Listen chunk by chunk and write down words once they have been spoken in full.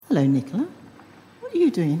Hello, Nicola. What are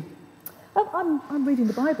you doing? I'm reading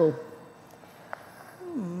the Bible.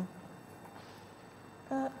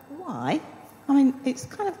 Why? I mean, it's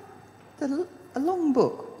kind of a long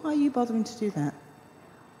book. Why are you bothering to do that?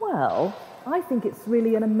 Well, I think it's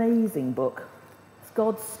really an amazing book. It's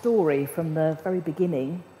God's story from the very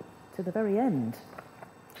beginning to the very end.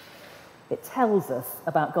 It tells us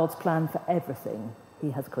about God's plan for everything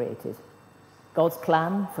he has created. God's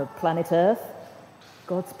plan for planet Earth,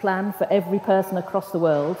 God's plan for every person across the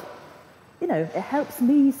world. You know, it helps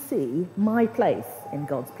me see my place in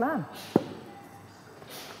God's plan.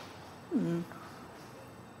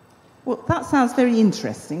 Well, that sounds very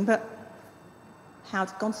interesting, but how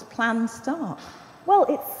did God's plan start? Well,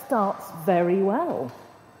 it starts very well.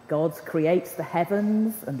 God creates the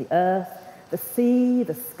heavens and the earth, the sea,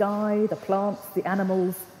 the sky, the plants, the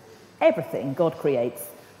animals. Everything God creates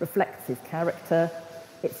reflects his character.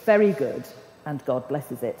 It's very good, and God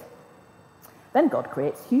blesses it. Then God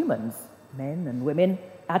creates humans, men and women,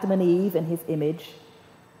 Adam and Eve in his image.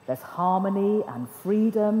 There's harmony and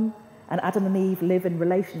freedom, and Adam and Eve live in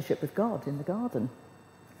relationship with God in the garden.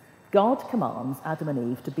 God commands Adam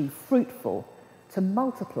and Eve to be fruitful, to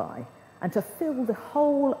multiply, and to fill the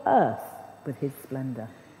whole earth with his splendour.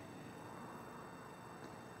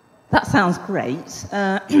 That sounds great,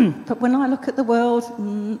 but when I look at the world,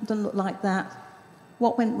 it doesn't look like that.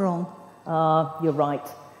 What went wrong? You're right.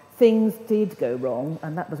 Things did go wrong,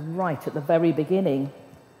 and that was right at the very beginning.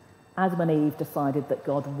 Adam and Eve decided that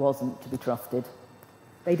God wasn't to be trusted.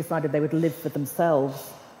 They decided they would live for themselves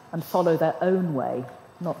and follow their own way,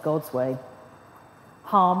 not God's way.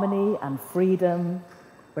 Harmony and freedom,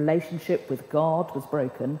 relationship with God was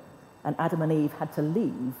broken, and Adam and Eve had to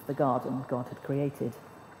leave the garden God had created.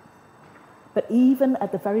 But even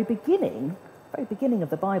at the very beginning of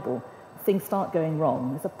the Bible, things start going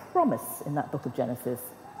wrong. There's a promise in that book of Genesis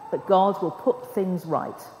that God will put things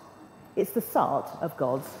right. It's the start of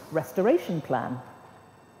God's restoration plan.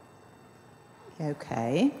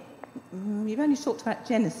 Okay. You've only talked about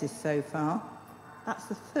Genesis so far. That's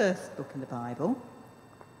the first book in the Bible.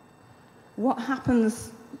 What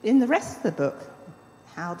happens in the rest of the book?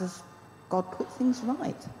 How does God put things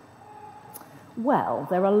right? Well,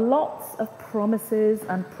 there are lots of promises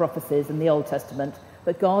and prophecies in the Old Testament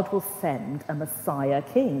that God will send a Messiah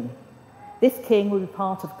king. This king will be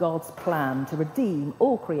part of God's plan to redeem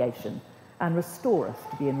all creation and restore us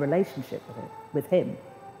to be in relationship with him.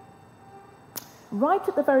 Right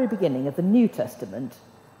at the very beginning of the New Testament,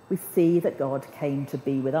 we see that God came to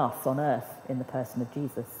be with us on earth in the person of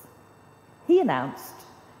Jesus. He announced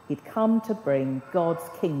he'd come to bring God's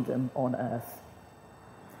kingdom on earth.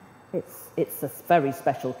 It's a very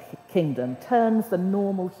special kingdom, turns the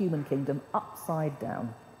normal human kingdom upside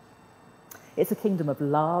down. It's a kingdom of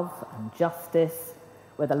love and justice,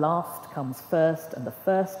 where the last comes first and the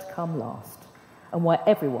first come last, and where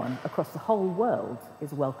everyone across the whole world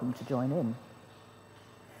is welcome to join in.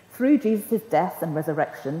 Through Jesus' death and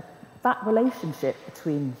resurrection, that relationship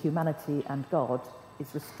between humanity and God is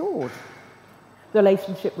restored. The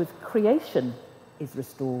relationship with creation is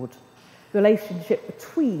restored. The relationship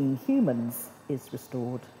between humans is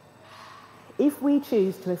restored. If we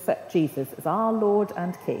choose to accept Jesus as our Lord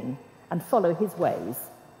and King and follow his ways,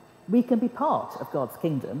 we can be part of God's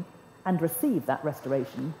kingdom and receive that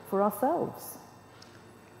restoration for ourselves.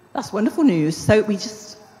 That's wonderful news. So we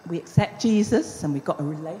accept Jesus and we've got a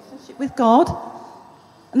relationship with God,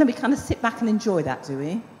 and then we kind of sit back and enjoy that, do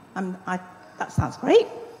we? That sounds great.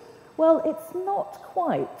 Well, it's not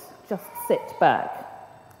quite just sit back.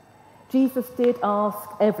 Jesus did ask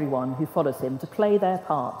everyone who follows him to play their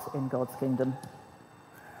part in God's kingdom.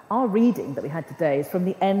 Our reading that we had today is from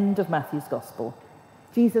the end of Matthew's Gospel.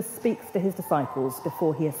 Jesus speaks to his disciples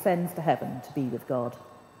before he ascends to heaven to be with God.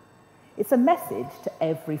 It's a message to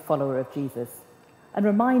every follower of Jesus and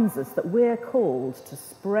reminds us that we're called to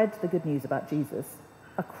spread the good news about Jesus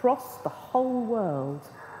across the whole world.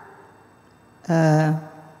 That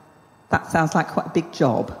sounds like quite a big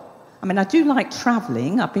job. I mean, I do like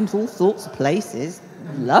travelling. I've been to all sorts of places.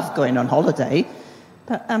 Love going on holiday.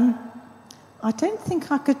 But I don't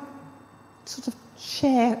think I could sort of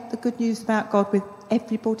share the good news about God with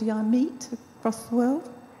everybody I meet across the world.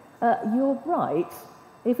 You're right.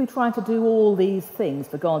 If we try to do all these things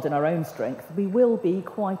for God in our own strength, we will be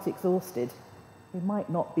quite exhausted. We might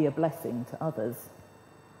not be a blessing to others.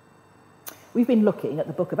 We've been looking at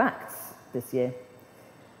the book of Acts this year.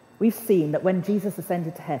 We've seen that when Jesus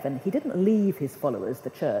ascended to heaven, he didn't leave his followers,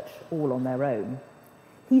 the church, all on their own.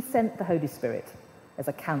 He sent the Holy Spirit as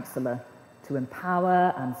a counsellor to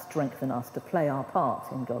empower and strengthen us to play our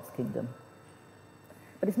part in God's kingdom.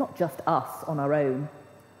 But it's not just us on our own.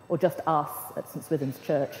 or just us at St Swithin's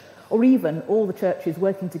Church, or even all the churches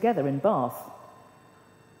working together in Bath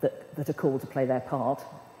that are called to play their part.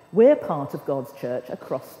 We're part of God's church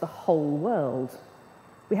across the whole world.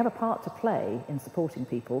 We have a part to play in supporting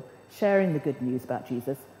people, sharing the good news about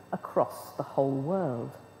Jesus across the whole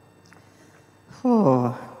world.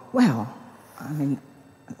 Oh, well, I mean,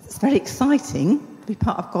 it's very exciting to be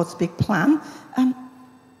part of God's big plan. I'm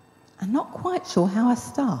not quite sure how I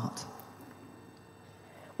start.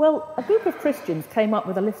 Well, a group of Christians came up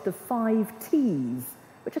with a list of 5 T's,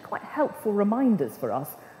 which are quite helpful reminders for us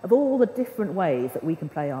of all the different ways that we can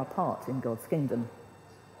play our part in God's kingdom.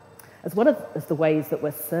 As well as the ways that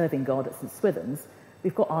we're serving God at St Swithin's,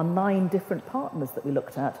 we've got our 9 different partners that we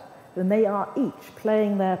looked at, and they are each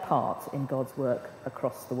playing their part in God's work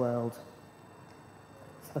across the world.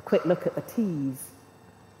 So a quick look at the T's.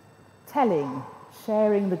 Telling,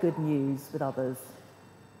 sharing the good news with others.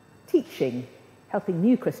 Teaching, helping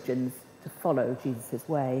new Christians to follow Jesus'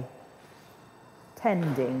 way.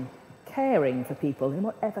 Tending, caring for people in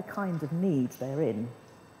whatever kind of need they're in.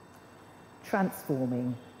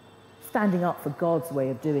 Transforming, standing up for God's way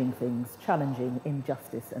of doing things, challenging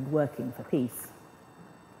injustice and working for peace.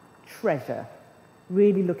 Treasure,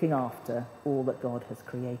 really looking after all that God has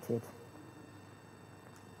created.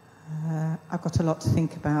 I've got a lot to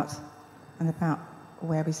think about, and about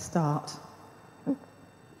where we start.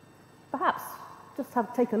 Perhaps just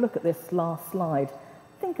take a look at this last slide.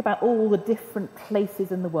 Think about all the different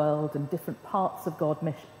places in the world and different parts of God's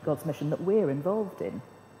mission that we're involved in.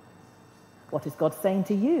 What is God saying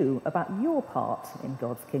to you about your part in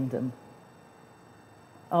God's kingdom?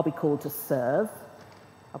 Are we called to serve?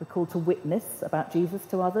 Are we called to witness about Jesus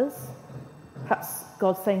to others? Perhaps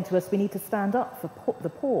God's saying to us we need to stand up for the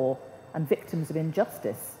poor and victims of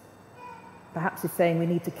injustice. Perhaps he's saying we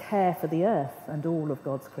need to care for the earth and all of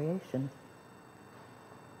God's creation.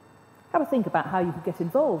 Have a think about how you could get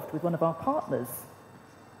involved with one of our partners.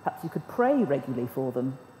 Perhaps you could pray regularly for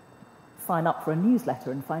them, sign up for a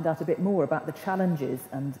newsletter and find out a bit more about the challenges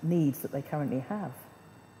and needs that they currently have.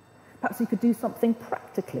 Perhaps you could do something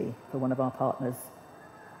practically for one of our partners.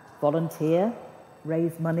 Volunteer,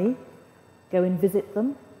 raise money, go and visit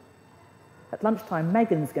them. At lunchtime,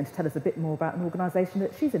 Megan's going to tell us a bit more about an organisation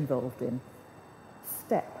that she's involved in.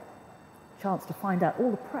 STEP, chance to find out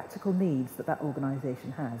all the practical needs that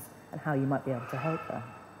organisation has and how you might be able to help her.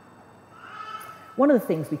 One of the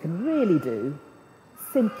things we can really do,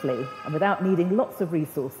 simply and without needing lots of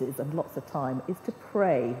resources and lots of time, is to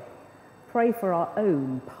pray. Pray for our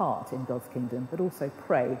own part in God's kingdom, but also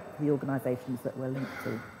pray for the organisations that we're linked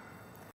to.